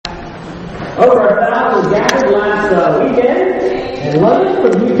Over 1,000 gathered last weekend in London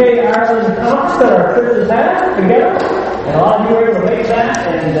from UK, Ireland, talks that our churches had together. And a lot of you were able to make that,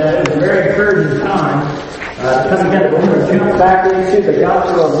 and it was a very encouraging time to come together. We're going to jump back into the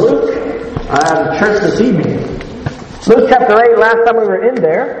Gospel of Luke, the church this evening. Luke chapter 8, last time we were in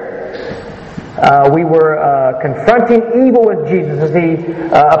there, we were confronting evil with Jesus as he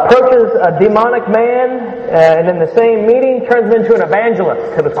approaches a demonic man and in the same meeting turns him into an evangelist.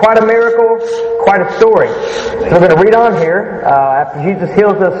 It was quite a miracle, quite a story. So we're going to read on here after Jesus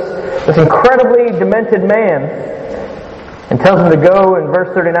heals this incredibly demented man and tells him to go in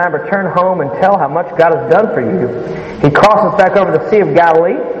verse 39, return home and tell how much God has done for you. He crosses back over the Sea of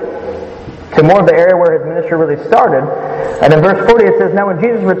Galilee to more of the area where his ministry really started. And in verse 40 it says, now when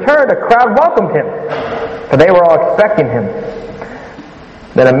Jesus returned, a crowd welcomed him, for they were all expecting him.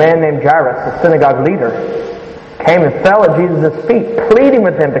 Then a man named Jairus, the synagogue leader, came and fell at Jesus' feet, pleading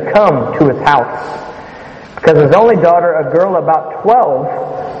with him to come to his house, because his only daughter, a girl about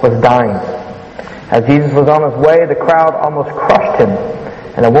 12, was dying. As Jesus was on his way, the crowd almost crushed him,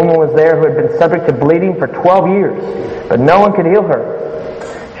 and a woman was there who had been subject to bleeding for 12 years, but no one could heal her.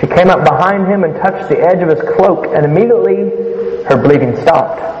 She came up behind him and touched the edge of his cloak, and immediately her bleeding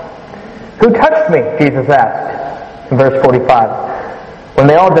stopped. Who touched me? Jesus asked in verse 45. When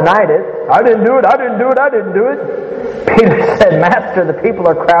they all denied it, I didn't do it, I didn't do it, I didn't do it. Peter said, Master, the people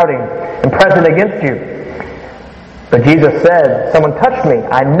are crowding and pressing against you. But Jesus said, someone touched me.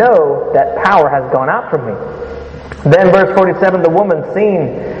 I know that power has gone out from me. Then verse 47, the woman,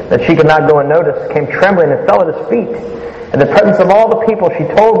 seeing that she could not go unnoticed, came trembling and fell at his feet. In the presence of all the people, she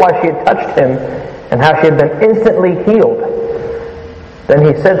told why she had touched him and how she had been instantly healed. Then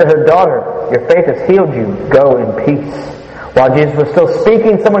he said to her, daughter, your faith has healed you. Go in peace. While Jesus was still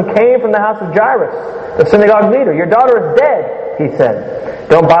speaking, someone came from the house of Jairus, the synagogue leader. Your daughter is dead, he said.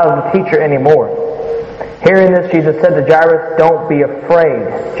 Don't bother the teacher anymore. Hearing this, Jesus said to Jairus, don't be afraid.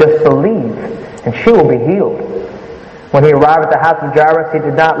 Just believe, and she will be healed. When he arrived at the house of Jairus, he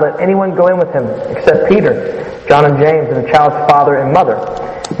did not let anyone go in with him except Peter, John and James, and the child's father and mother.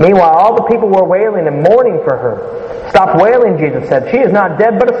 Meanwhile, all the people were wailing and mourning for her. Stop wailing, Jesus said. She is not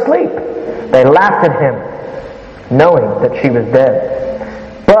dead, but asleep. They laughed at him, knowing that she was dead.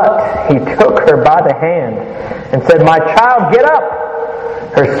 But he took her by the hand and said, my child, get up.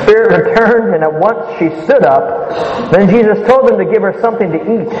 Her spirit returned, and at once she stood up. Then Jesus told them to give her something to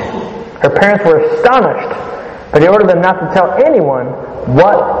eat. Her parents were astonished, but he ordered them not to tell anyone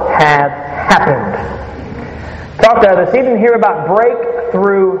what had happened. Talk this evening here about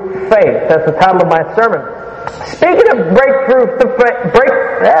breakthrough faith. That's the title of my sermon. Speaking of breakthrough faith,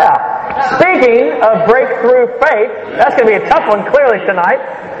 that's going to be a tough one clearly tonight.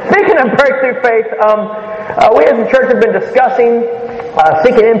 Speaking of breakthrough faith, we as a church have been discussing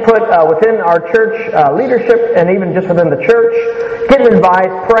seeking input within our church leadership and even just within the church, getting advice,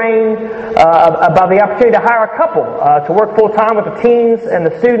 praying about the opportunity to hire a couple to work full-time with the teens and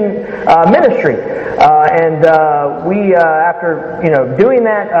the student ministry. We, after doing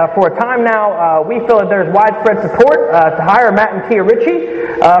that for a time now, we feel that there's widespread support to hire Matt and Tia Ritchie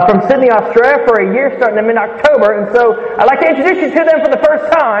from Sydney, Australia for a year starting in mid-October. And so I'd like to introduce you to them for the first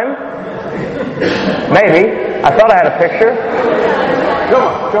time. Maybe. I thought I had a picture.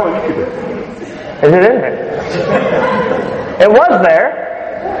 Come on, you can do it. Is it in there? It was there.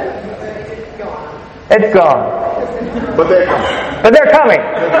 It's gone. But they're coming. But they're coming.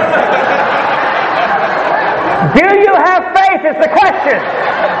 Do you have faith is the question.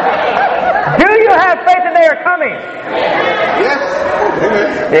 Do you have faith that they are coming? Yes.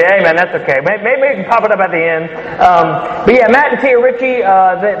 Amen. Yeah, amen. That's okay. Maybe we can pop it up at the end. But yeah, Matt and Tia Ritchie,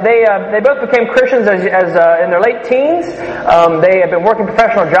 they both became Christians as in their late teens. They have been working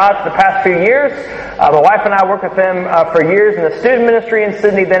professional jobs for the past few years. My wife and I worked with them for years in the student ministry in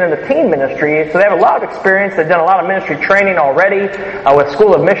Sydney, then in the teen ministry. So they have a lot of experience. They've done a lot of ministry training already with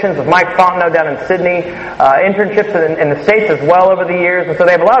School of Missions with Mike Fontenot down in Sydney, internships in the States as well over the years. And so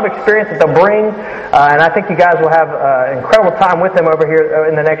they have a lot of experience that they'll bring. And I think you guys will have an incredible time with them over here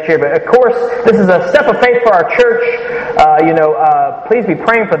in the next year. But of course, this is a step of faith for our church. Please be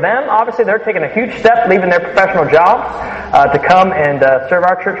praying for them. Obviously, they're taking a huge step, leaving their professional jobs to come and serve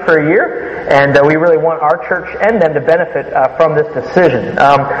our church for a year. And we really want our church and them to benefit from this decision.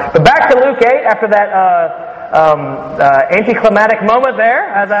 But back to Luke 8, after that anticlimactic moment there,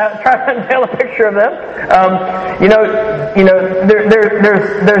 as I try to unveil a picture of them.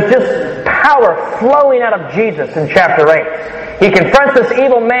 There's just power flowing out of Jesus in chapter 8. He confronts this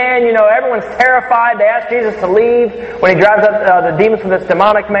evil man. Everyone's terrified. They ask Jesus to leave when he drives out the demons from this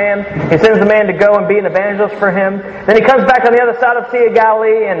demonic man. He sends the man to go and be an evangelist for him. Then he comes back on the other side of the Sea of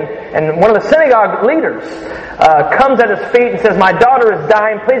Galilee, and one of the synagogue leaders comes at his feet and says, "My daughter is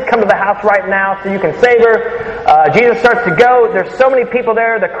dying. Please come to the house right now so you can save her." Jesus starts to go. There's so many people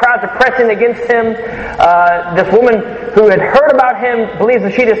there. The crowds are pressing against him. This woman who had heard about him believes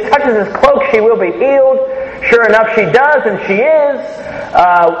if she just touches his cloak, she will be healed. Sure enough, she does, and she is.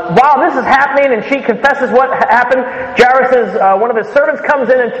 While this is happening, and she confesses what happened, Jairus' one of his servants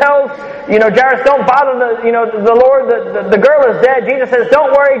comes in and tells, Jairus, don't bother the Lord. The girl is dead. Jesus says,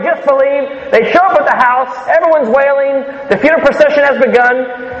 don't worry, just believe. They show up at the house. Everyone's wailing. The funeral procession has begun.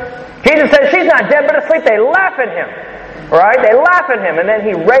 Jesus says, she's not dead, but asleep. They laugh at him. Right? They laugh at him, and then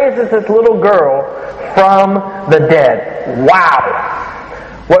he raises this little girl from the dead. Wow!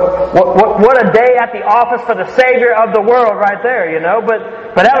 What a day at the office for the Savior of the world right there,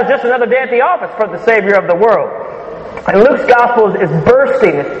 But that was just another day at the office for the Savior of the world. And Luke's Gospel is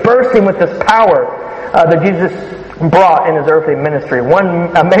bursting with this power that Jesus brought in his earthly ministry.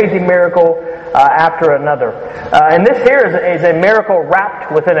 One amazing miracle after another. And this here is a miracle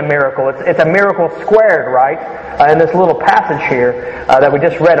wrapped within a miracle. It's a miracle squared, right? In this little passage here that we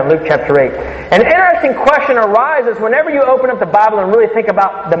just read in Luke chapter 8. An interesting question arises whenever you open up the Bible and really think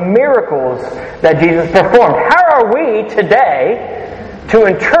about the miracles that Jesus performed. How are we today to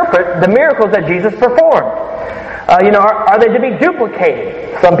interpret the miracles that Jesus performed? Are they to be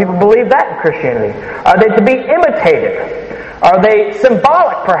duplicated? Some people believe that in Christianity. Are they to be imitated? Are they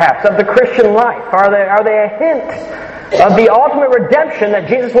symbolic, perhaps, of the Christian life? Are they a hint of the ultimate redemption that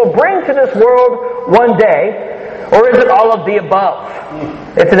Jesus will bring to this world one day? Or is it all of the above?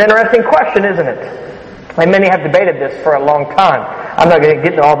 It's an interesting question, isn't it? And many have debated this for a long time. I'm not going to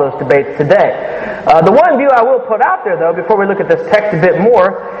get into all those debates today. The one view I will put out there, though, before we look at this text a bit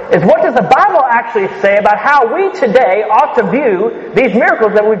more, is what does the Bible actually say about how we today ought to view these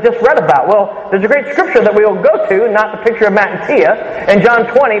miracles that we've just read about? Well, there's a great scripture that we will go to, not the picture of Matthew, in John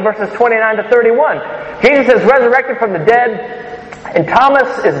 20, verses 29 to 31. Jesus is resurrected from the dead, and Thomas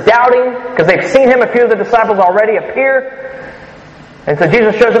is doubting because they've seen him. A few of the disciples already appear. And so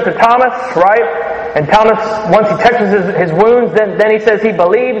Jesus shows up to Thomas, right? And Thomas, once he touches his wounds, then he says he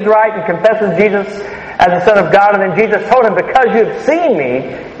believes, right? And confesses Jesus as the Son of God. And then Jesus told him, because you have seen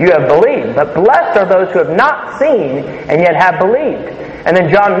me, you have believed. But blessed are those who have not seen and yet have believed. And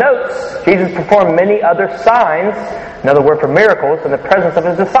then John notes, Jesus performed many other signs, another word for miracles, in the presence of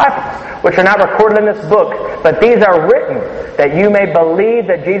his disciples, which are not recorded in this book, but these are written that you may believe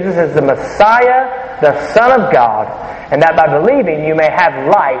that Jesus is the Messiah, the Son of God, and that by believing you may have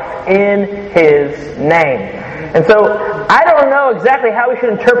life in his name. And so, I don't know exactly how we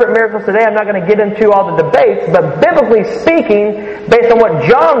should interpret miracles today. I'm not going to get into all the debates, but biblically speaking, based on what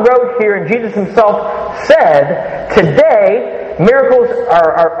John wrote here and Jesus himself said, today, miracles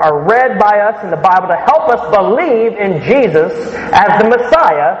are read by us in the Bible to help us believe in Jesus as the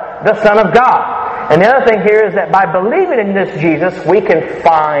Messiah, the Son of God. And the other thing here is that by believing in this Jesus, we can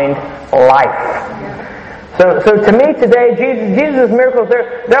find life. So to me today, Jesus' miracles,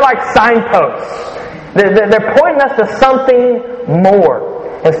 they're like signposts. They're pointing us to something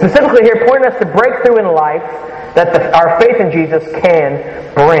more. And specifically here, pointing us to breakthrough in life that our faith in Jesus can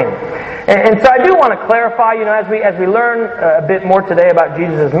bring. And so I do want to clarify, as we learn a bit more today about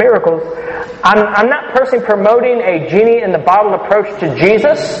Jesus' miracles, I'm not personally promoting a genie in the bottle approach to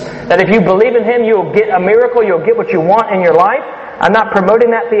Jesus, that if you believe in him, you'll get a miracle, you'll get what you want in your life. I'm not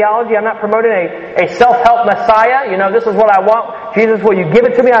promoting that theology. I'm not promoting a self-help Messiah. This is what I want. Jesus, will you give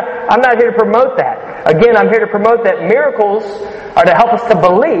it to me? I'm not here to promote that. Again, I'm here to promote that miracles are to help us to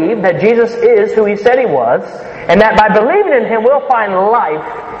believe that Jesus is who he said he was, and that by believing in him, we'll find life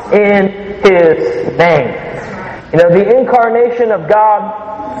in his name. The incarnation of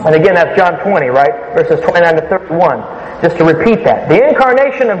God, and again, that's John 20, right? Verses 29 to 31. Just to repeat that. The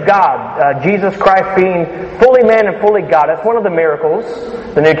incarnation of God, Jesus Christ being fully man and fully God, that's one of the miracles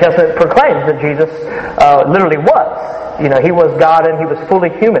the New Testament proclaims that Jesus literally was. He was God and he was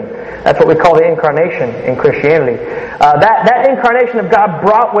fully human. That's what we call the incarnation in Christianity. That incarnation of God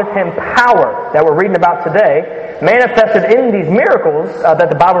brought with him power that we're reading about today, manifested in these miracles that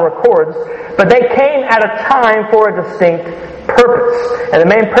the Bible records, but they came at a time for a distinct purpose. And the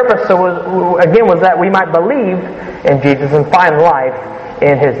main purpose was that we might believe in Jesus and find life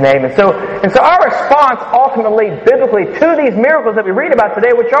in his name. And so our response ultimately, biblically, to these miracles that we read about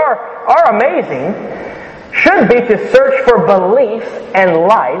today, which are amazing, should be to search for belief and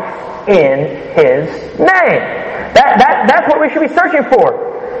life in his name. That's what we should be searching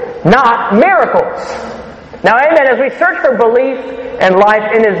for. not miracles. Now, amen, as we search for belief and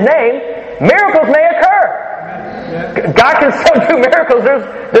life in His name, miracles may occur. God can still do miracles.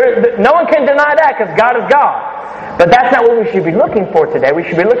 No one can deny that because God is God. But that's not what we should be looking for today. We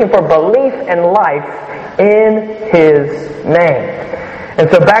should be looking for belief and life in His name. And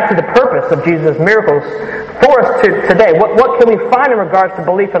so back to the purpose of Jesus' miracles for us today. What can we find in regards to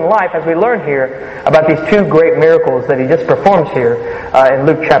belief and life as we learn here about these two great miracles that He just performs here in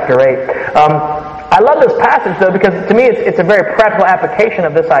Luke chapter 8? I love this passage, though, because to me it's a very practical application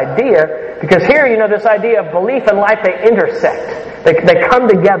of this idea. Because here, this idea of belief and life, they intersect. They come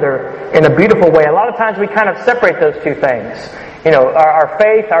together in a beautiful way. A lot of times we kind of separate those two things. Our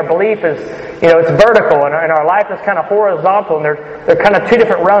faith, our belief is, it's vertical, and our life is kind of horizontal, and they're kind of two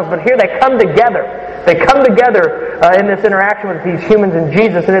different realms. But here they come together. They come together in this interaction with these humans and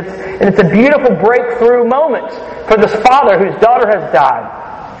Jesus, and it's a beautiful breakthrough moment for this father whose daughter has died.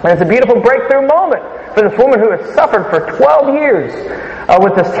 And it's a beautiful breakthrough moment for this woman who has suffered for 12 years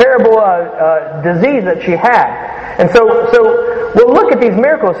with this terrible disease that she had. And so we'll look at these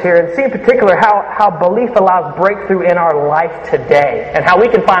miracles here and see in particular how belief allows breakthrough in our life today, and how we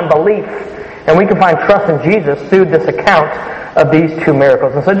can find belief and we can find trust in Jesus through this account of these two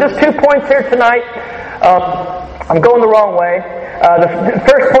miracles. And so just 2 points here tonight. I'm going the wrong way. The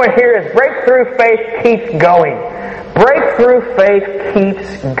first point here is breakthrough faith keeps going. Breakthrough faith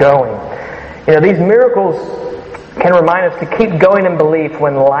keeps going. These miracles can remind us to keep going in belief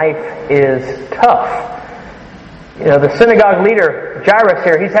when life is tough. The synagogue leader, Jairus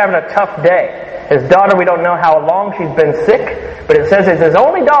here, he's having a tough day. His daughter, we don't know how long she's been sick, but it says it's his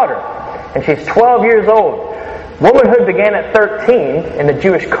only daughter, and she's 12 years old. Womanhood began at 13 in the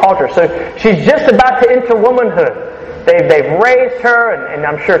Jewish culture, so she's just about to enter womanhood. They've raised her and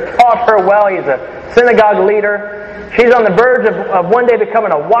I'm sure taught her well. He's a synagogue leader. She's on the verge of one day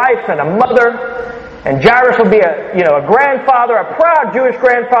becoming a wife and a mother. And Jairus will be a grandfather, a proud Jewish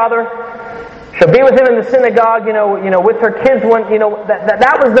grandfather. She'll be with him in the synagogue, with her kids.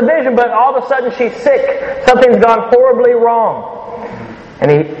 That was the vision, but all of a sudden she's sick. Something's gone horribly wrong. And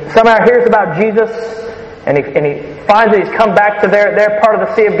he somehow hears about Jesus. And he finds that he's come back to their part of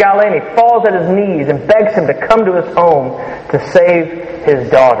the Sea of Galilee, and he falls at his knees and begs him to come to his home to save his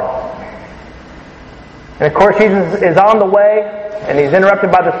daughter. And of course, Jesus is on the way, and he's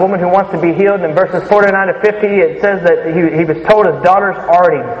interrupted by this woman who wants to be healed. And in verses 49 to 50, it says that he was told his daughter's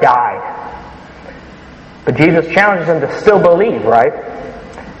already died. But Jesus challenges him to still believe, right?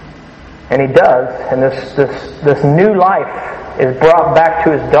 And he does, and this new life is brought back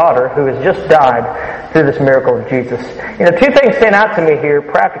to his daughter who has just died through this miracle of Jesus. 2 things stand out to me here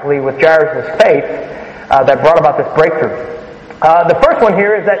practically with Jairus' faith that brought about this breakthrough. The first one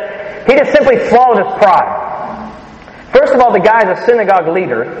here is that he just simply swallowed his pride. First of all, the guy is a synagogue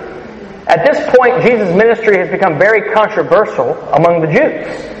leader. At this point, Jesus' ministry has become very controversial among the Jews.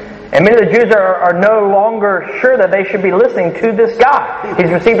 And many of the Jews are no longer sure that they should be listening to this guy.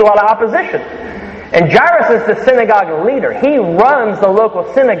 He's received a lot of opposition. And Jairus is the synagogue leader. He runs the local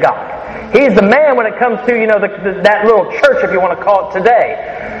synagogue. He's the man when it comes to, that little church, if you want to call it today.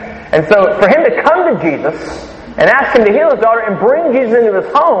 And so for him to come to Jesus and ask him to heal his daughter and bring Jesus into his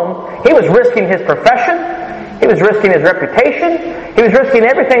home, he was risking his profession. He was risking his reputation. He was risking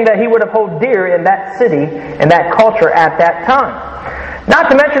everything that he would have held dear in that city and that culture at that time. Not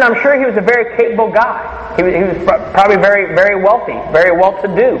to mention, I'm sure he was a very capable guy. He was probably very, very wealthy, very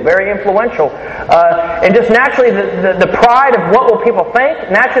well-to-do, very influential. And just naturally, the pride of what will people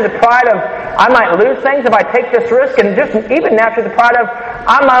think, naturally the pride of, I might lose things if I take this risk, and just even naturally the pride of,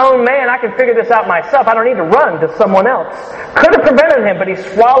 I'm my own man, I can figure this out myself, I don't need to run to someone else. Could have prevented him, but he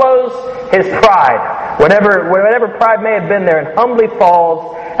swallows his pride, whatever pride may have been there, and humbly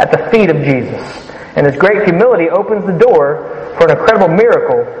falls at the feet of Jesus. And his great humility opens the door for an incredible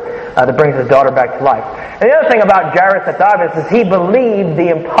miracle that brings his daughter back to life. And the other thing about Jairus at Davis is he believed the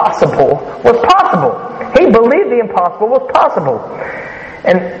impossible was possible. He believed the impossible was possible.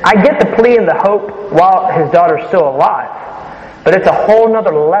 And I get the plea and the hope while his daughter's still alive. But it's a whole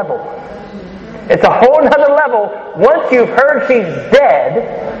nother level. It's a whole nother level once you've heard she's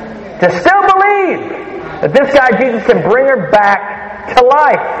dead to still believe that this guy Jesus can bring her back to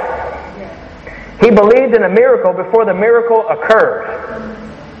life. He believed in a miracle before the miracle occurred.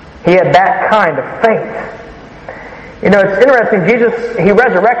 He had that kind of faith. It's interesting, Jesus, he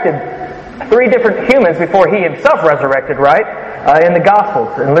resurrected 3 different humans before he himself resurrected, right? In the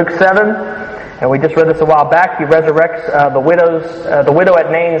Gospels. In Luke 7, and we just read this a while back, he resurrects the widow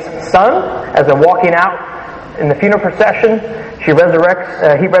at Nain's son as they're walking out in the funeral procession. He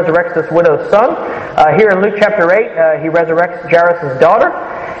resurrects this widow's son. Here in Luke chapter 8, he resurrects Jairus' daughter.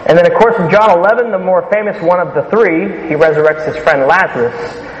 And then, of course, in John 11, the more famous one of the three, he resurrects his friend Lazarus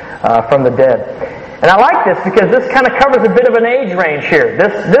from the dead. And I like this because this kind of covers a bit of an age range here.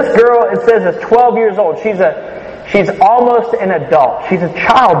 This girl, it says, is 12 years old. She's almost an adult. She's a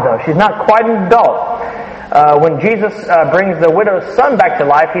child, though. She's not quite an adult. When Jesus brings the widow's son back to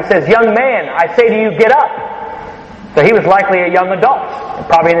life, he says, "Young man, I say to you, get up." So he was likely a young adult,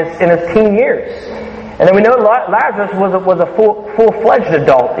 probably in his teen years. And then we know Lazarus was a full-fledged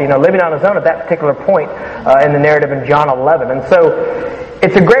adult, living on his own at that particular point in the narrative in John 11. And so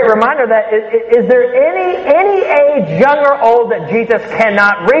it's a great reminder that is there any age, young or old, that Jesus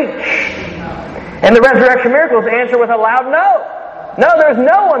cannot reach? And the resurrection miracles answer with a loud no. No, there's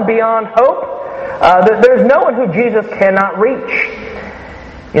no one beyond hope. There's no one who Jesus cannot reach.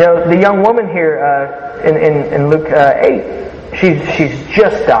 The young woman here in Luke 8, she's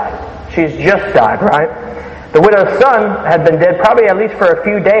just died. She's just died, right? The widow's son had been dead probably at least for a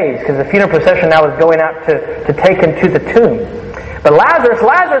few days, because the funeral procession now was going out to take him to the tomb. But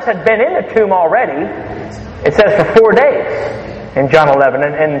Lazarus had been in the tomb already, it says, for 4 days in John 11.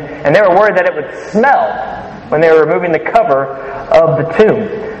 And they were worried that it would smell when they were removing the cover of the tomb.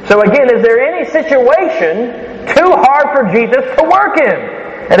 So again, is there any situation too hard for Jesus to work in?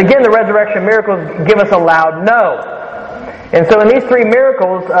 And again, the resurrection miracles give us a loud no. And so in these three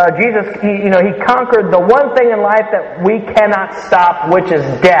miracles, Jesus, he conquered the one thing in life that we cannot stop, which is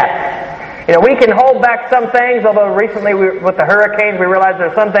death. We can hold back some things, although recently with the hurricanes we realized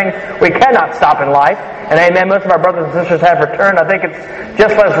there are some things we cannot stop in life. And amen, most of our brothers and sisters have returned. I think it's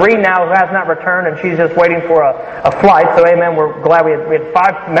just Les Reed now who has not returned, and she's just waiting for a flight. So amen, we're glad we had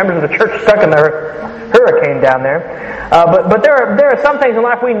 5 members of the church stuck in the hurricane down there. But there are some things in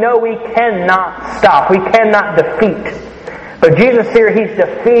life we know we cannot stop. We cannot defeat. But Jesus here, He's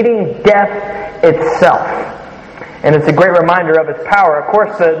defeating death itself. And it's a great reminder of His power. Of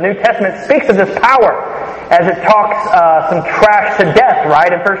course, the New Testament speaks of this power as it talks some trash to death,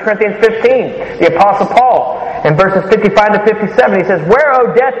 right? In 1 Corinthians 15, the Apostle Paul, in verses 55 to 57, he says, "Where,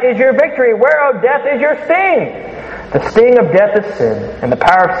 O death, is your victory? Where, O death, is your sting? The sting of death is sin, and the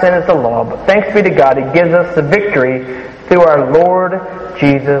power of sin is the law. But thanks be to God, He gives us the victory through our Lord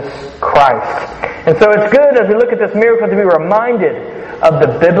Jesus Christ." And so it's good as we look at this miracle to be reminded of the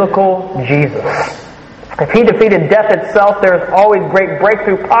biblical Jesus. If He defeated death itself, there is always great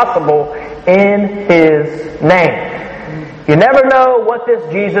breakthrough possible in His name. You never know what this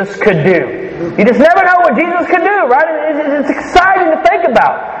Jesus could do. You just never know what Jesus could do, right? It's exciting to think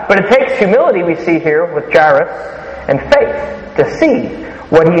about. But it takes humility, we see here with Jairus, and faith to see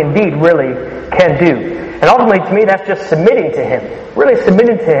what He indeed really can do. And ultimately, to me, that's just submitting to Him. Really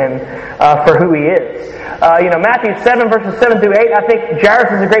submitting to Him for who He is. Matthew 7, verses 7 through 8, I think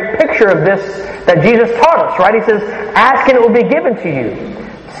Jairus is a great picture of this that Jesus taught us, right? He says, "Ask and it will be given to you.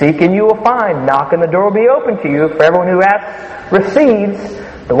 Seek and you will find. Knock and the door will be open to you. For everyone who asks receives.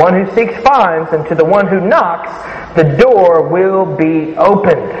 The one who seeks finds. And to the one who knocks, the door will be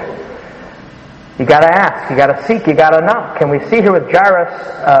opened." You got to ask, you got to seek, you got to knock. And we see here with Jairus,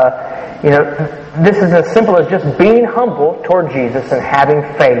 this is as simple as just being humble toward Jesus and having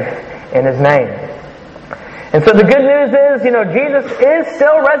faith in His name. And so the good news is, Jesus is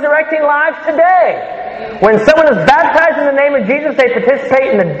still resurrecting lives today. When someone is baptized in the name of Jesus, they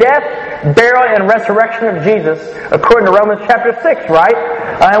participate in the death, burial, and resurrection of Jesus, according to Romans chapter 6, right?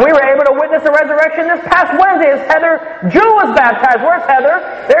 And we were able to witness the resurrection this past Wednesday as Heather Jewell was baptized. Where's Heather?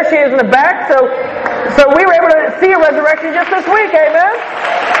 There she is in the back. So we were able to see a resurrection just this week, amen?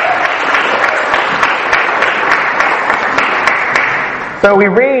 So we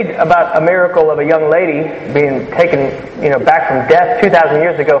read about a miracle of a young lady being taken, back from death 2,000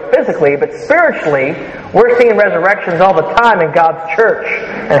 years ago physically, but spiritually, we're seeing resurrections all the time in God's church.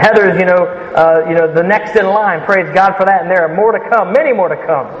 And Heather's, the next in line. Praise God for that. And there are more to come, many more to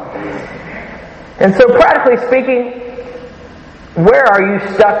come. And so, practically speaking, where are you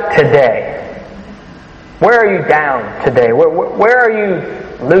stuck today? Where are you down today? Where are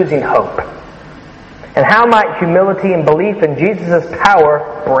you losing hope? And how might humility and belief in Jesus'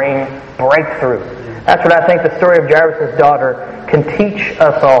 power bring breakthrough? That's what I think the story of Jairus' daughter can teach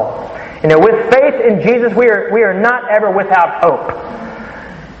us all. With faith in Jesus, we are not ever without hope.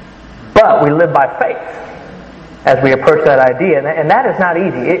 But we live by faith as we approach that idea. And that is not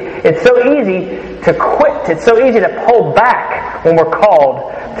easy. It's so easy to quit. It's so easy to pull back when we're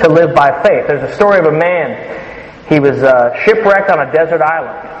called to live by faith. There's a story of a man. He was shipwrecked on a desert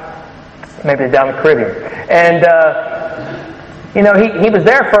island. Maybe down the Caribbean. And he was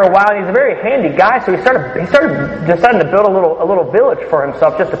there for a while, and he's a very handy guy, so he decided to build a little village for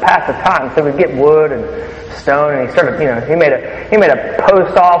himself just to pass the time. So we'd get wood and stone, and he made a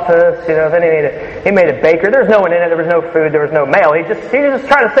post office, then he made a bakery. There was no one in it, there was no food, there was no mail. He was just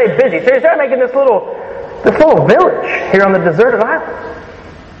trying to stay busy. So he started making this little village here on the deserted island.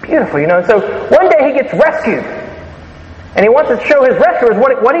 Beautiful, So one day he gets rescued. And he wants to show his rescuers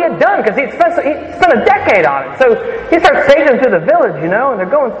what he had done, because he spent a decade on it. So he starts taking them through the village, and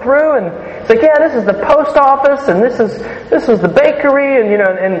they're going through, and it's like, yeah, this is the post office, and this is the bakery, and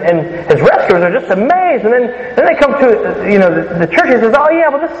his rescuers are just amazed. And then they come to the church. He says, oh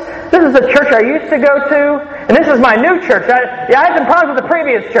yeah, well this is the church I used to go to, and this is my new church. I had some problems with the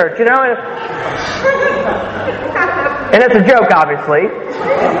previous church, and it's a joke, obviously.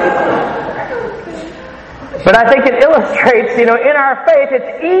 But I think it illustrates, in our faith,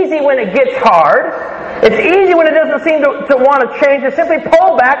 it's easy when it gets hard. It's easy when it doesn't seem to want to change to simply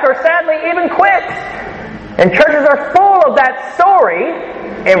pull back or sadly even quit. And churches are full of that story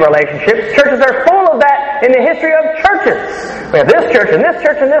in relationships. Churches are full of that in the history of churches. We have this church and this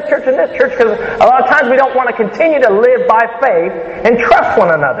church and this church and this church, because a lot of times we don't want to continue to live by faith and trust one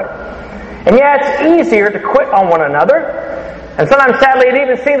another. And yeah, it's easier to quit on one another. And sometimes, sadly, it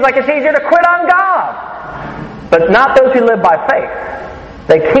even seems like it's easier to quit on God. But not those who live by faith.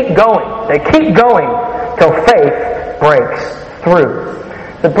 They keep going. They keep going till faith breaks through.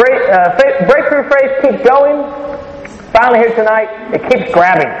 The breakthrough faith keeps going. Finally here tonight, it keeps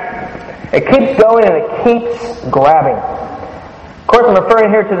grabbing. It keeps going and it keeps grabbing. Of course, I'm referring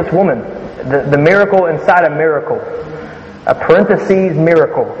here to this woman. The miracle inside a miracle. A parentheses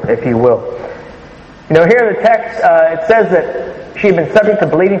miracle, if you will. Here in the text, it says that she had been subject to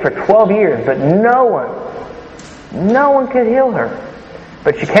bleeding for 12 years, but no one could heal her.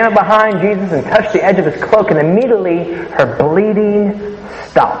 But she came up behind Jesus and touched the edge of his cloak, and immediately her bleeding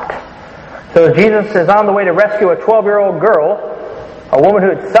stopped. So as Jesus is on the way to rescue a 12-year-old girl, a woman who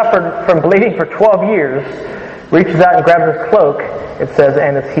had suffered from bleeding for 12 years, reaches out and grabs his cloak, it says,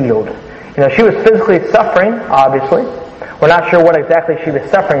 and is healed. She was physically suffering, obviously. We're not sure what exactly she was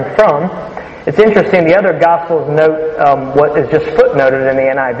suffering from. It's interesting, the other Gospels note what is just footnoted in the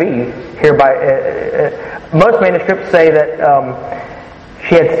NIV. Most manuscripts say that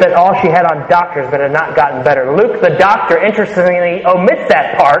she had spent all she had on doctors but had not gotten better. Luke, the doctor, interestingly omits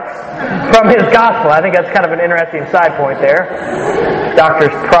that part from his Gospel. I think that's kind of an interesting side point there.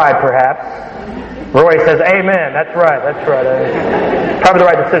 Doctor's pride, perhaps. Roy says, amen. That's right. Probably the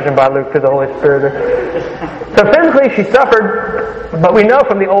right decision by Luke through the Holy Spirit. So physically she suffered, but we know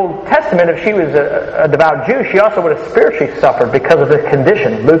from the Old Testament, if she was a devout Jew, she also would have spiritually suffered because of this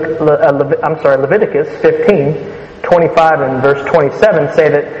condition. Leviticus 15:25 and verse 27 say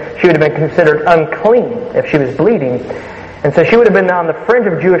that she would have been considered unclean if she was bleeding. And so she would have been on the fringe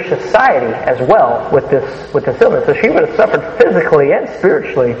of Jewish society as well with this illness. So she would have suffered physically and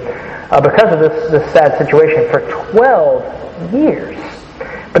spiritually because of this sad situation for 12 years.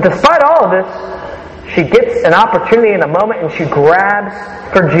 But despite all of this, she gets an opportunity in a moment and she grabs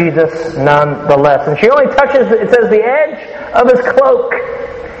for Jesus nonetheless. And she only touches, it says, the edge of his cloak.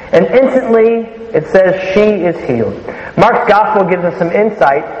 And instantly, it says she is healed. Mark's Gospel gives us some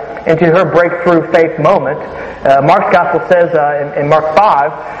insight into her breakthrough faith moment. Mark's Gospel says in Mark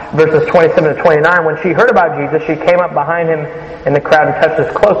 5, verses 27 to 29, when she heard about Jesus, she came up behind him in the crowd and touched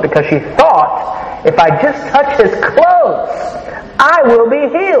his cloak because she thought, if I just touch his clothes, I will be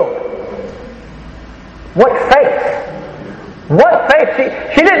healed. What faith! What faith!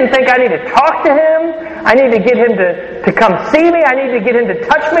 She didn't think, I need to talk to him. I need to get him to come see me. I need to get him to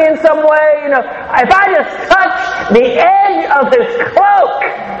touch me in some way. If I just touch the edge of his cloak,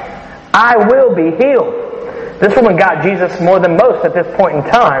 I will be healed. This woman got Jesus more than most at this point in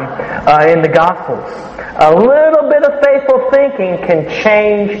time in the Gospels. A little bit of faithful thinking can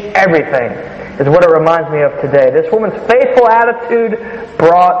change everything, is what it reminds me of today. This woman's faithful attitude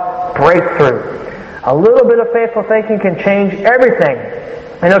brought breakthrough. A little bit of faithful thinking can change everything.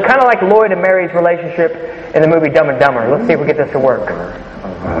 Kind of like Lloyd and Mary's relationship in the movie Dumb and Dumber. Let's see if we get this to work. A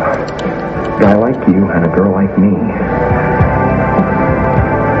guy like you and a girl like me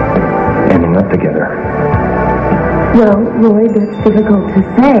ending up together. Well, Lloyd, that's difficult to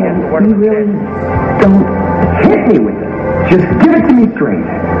say. You really don't Hit me with it. Just give it to me straight.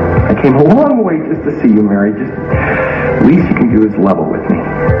 I came a long way just to see you, Mary. Just least you can do is level with me.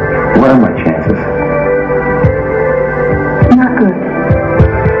 What are my chances? not good.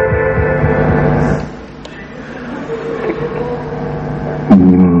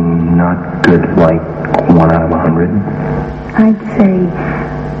 Not good, like 1 out of 100? I'd say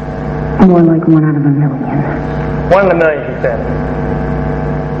more like 1 out of 1 million. 1 in a million, she said.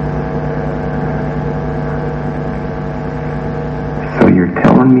 So you're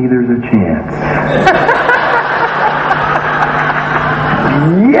telling me there's a chance?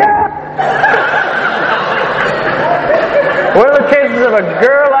 Yeah! What are the chances of a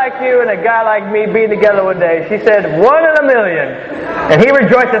girl like you and a guy like me being together one day? She said, 1 in a million. And he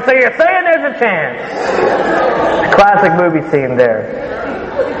rejoiced and said, you're saying there's a chance. Classic movie scene there.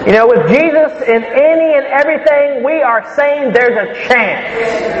 You know, with Jesus in any and everything, we are saying there's a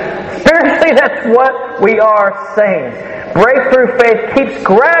chance. Spiritually, that's what we are saying. Breakthrough faith keeps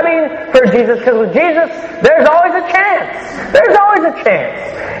grabbing for Jesus, because with Jesus, there's always a chance. There's always a chance.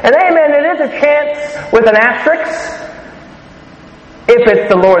 And amen, it is a chance with an asterisk, if it's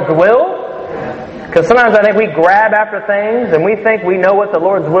the Lord's will. Because sometimes I think we grab after things and we think we know what the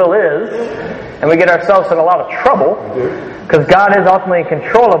Lord's will is, and we get ourselves in a lot of trouble, because God is ultimately in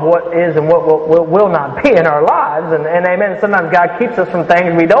control of what is and what will not be in our lives. And amen, sometimes God keeps us from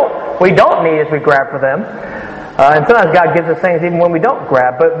things we don't need as we grab for them. And sometimes God gives us things even when we don't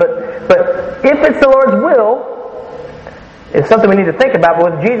grab. But if it's the Lord's will, it's something we need to think about.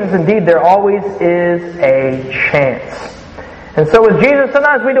 But with Jesus, indeed, there always is a chance. And so with Jesus,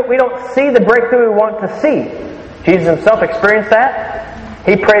 sometimes we don't see the breakthrough we want to see. Jesus himself experienced that.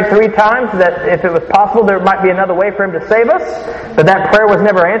 He prayed 3 times that if it was possible, there might be another way for him to save us. But that prayer was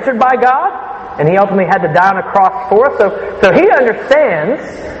never answered by God. And he ultimately had to die on a cross for us. So he understands,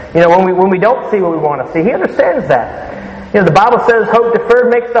 when we don't see what we want to see. He understands that. The Bible says hope deferred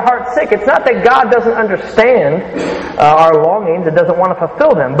makes the heart sick. It's not that God doesn't understand our longings and doesn't want to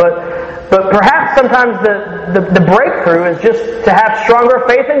fulfill them. But perhaps sometimes the breakthrough is just to have stronger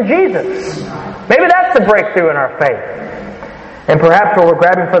faith in Jesus. Maybe that's the breakthrough in our faith. And perhaps we're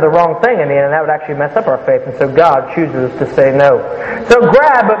grabbing for the wrong thing in the end, and that would actually mess up our faith. And so God chooses to say no. So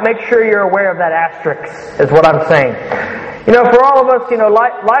grab, but make sure you're aware of that asterisk, is what I'm saying. For all of us,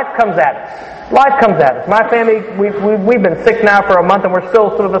 life comes at us. Life comes at us. My family, we've been sick now for a month, and we're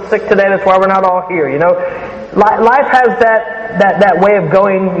still sort of sick today. That's why we're not all here. Life has that way of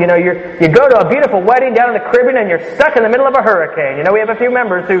going. You go to a beautiful wedding down in the Caribbean, and you're stuck in the middle of a hurricane. We have a few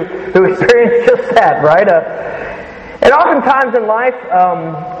members who experience just that, right? And oftentimes in life,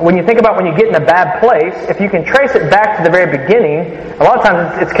 when you think about when you get in a bad place, if you can trace it back to the very beginning, a lot of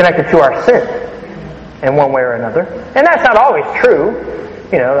times it's connected to our sin in one way or another. And that's not always true.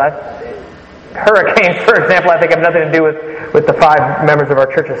 Hurricanes, for example, I think have nothing to do with the 5 members of our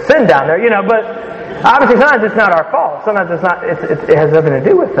church's sin down there. But obviously sometimes it's not our fault. Sometimes it's not. It has nothing to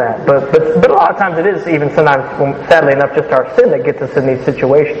do with that. But a lot of times it is even sometimes, sadly enough, just our sin that gets us in these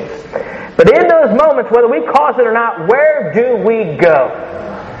situations. But in those moments, whether we cause it or not, where do we go?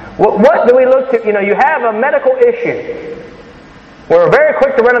 What do we look to? You have a medical issue. We're very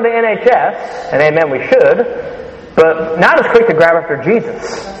quick to run to the NHS, and amen, we should, but not as quick to grab after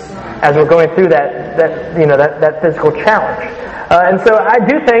Jesus as we're going through that physical challenge. And so I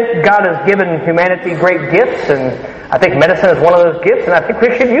do think God has given humanity great gifts, and I think medicine is one of those gifts, and I think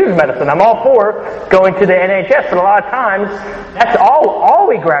we should use medicine. I'm all for going to the NHS, but a lot of times that's all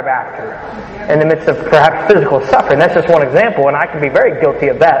we grab after in the midst of perhaps physical suffering. That's just one example, and I can be very guilty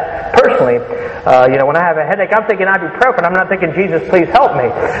of that personally. When I have a headache, I'm thinking ibuprofen. I'm not thinking, Jesus, please help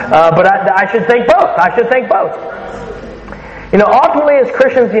me. But I should think both. Ultimately as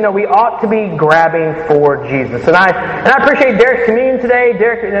Christians, we ought to be grabbing for Jesus. And I appreciate Derek's communion today.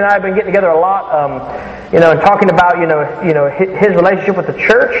 Derek and I have been getting together a lot, and talking about, his relationship with the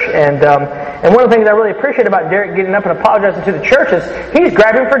church. And one of the things I really appreciate about Derek getting up and apologizing to the church is he's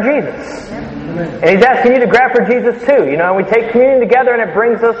grabbing for Jesus. And he's asking you to grab for Jesus too. We take communion together, and it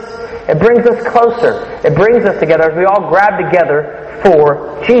brings us closer. It brings us together as we all grab together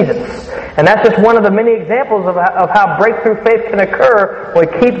for Jesus. And that's just one of the many examples of how breakthrough faith can occur when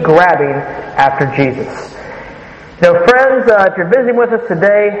we keep grabbing after Jesus. Friends, if you're visiting with us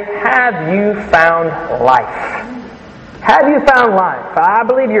today, have you found life? Have you found life? I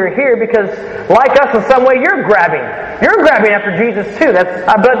believe you're here because, like us in some way, you're grabbing. You're grabbing after Jesus too.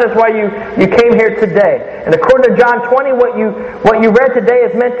 I bet that's why you came here today. And according to John 20, what you read today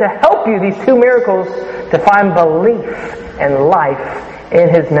is meant to help you, these 2 miracles, to find belief and life in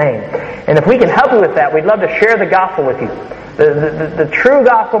His name. And if we can help you with that, we'd love to share the gospel with you. The true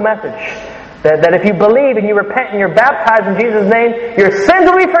gospel message. That if you believe and you repent and you're baptized in Jesus' name, your sins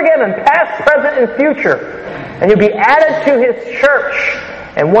will be forgiven, past, present, and future. And you'll be added to His church.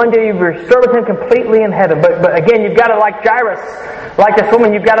 And one day you'll be restored with Him completely in heaven. But again, you've got to, like Jairus, like this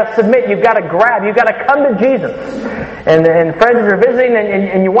woman, you've got to submit, you've got to grab, you've got to come to Jesus. And friends, if you're visiting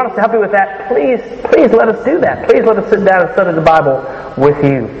and you want us to help you with that, please let us do that. Please let us sit down and study the Bible with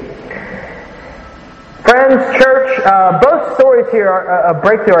you. Friends, church, both stories here are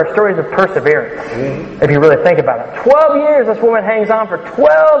breakthrough are stories of perseverance, if you really think about it. 12 years this woman hangs on for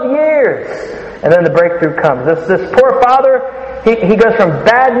 12 years, and then the breakthrough comes. This poor father, he goes from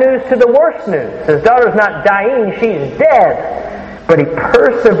bad news to the worst news. His daughter's not dying, she's dead. But he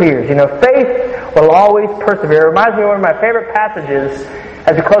perseveres. You know, faith will always persevere. It reminds me of one of my favorite passages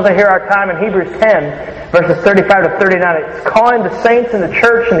as we close out here our time in Hebrews 10, verses 35 to 39. It's calling the saints in the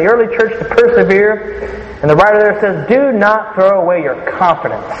church, in the early church, to persevere. And the writer there says, do not throw away your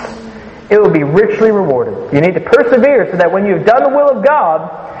confidence. It will be richly rewarded. You need to persevere so that when you've done the will of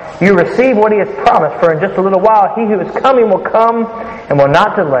God, you receive what He has promised. For in just a little while, He who is coming will come and will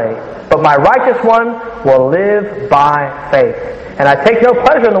not delay. But my righteous one will live by faith. And I take no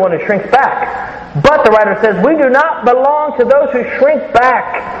pleasure in the one who shrinks back. But the writer says, we do not belong to those who shrink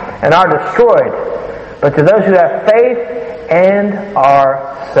back and are destroyed, but to those who have faith and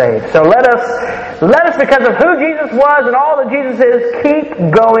are saved. So let us, because of who Jesus was and all that Jesus is,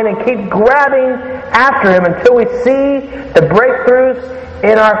 keep going and keep grabbing after Him until we see the breakthroughs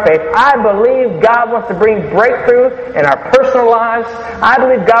in our faith. I believe God wants to bring breakthrough in our personal lives. I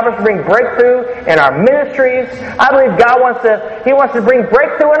believe God wants to bring breakthrough in our ministries. I believe God wants to bring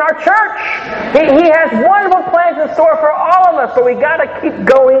breakthrough in our church. He has wonderful plans in store for all of us, but we've got to keep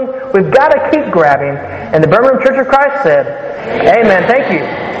going. We've got to keep grabbing. And the Birmingham Church of Christ said, Amen. Thank you.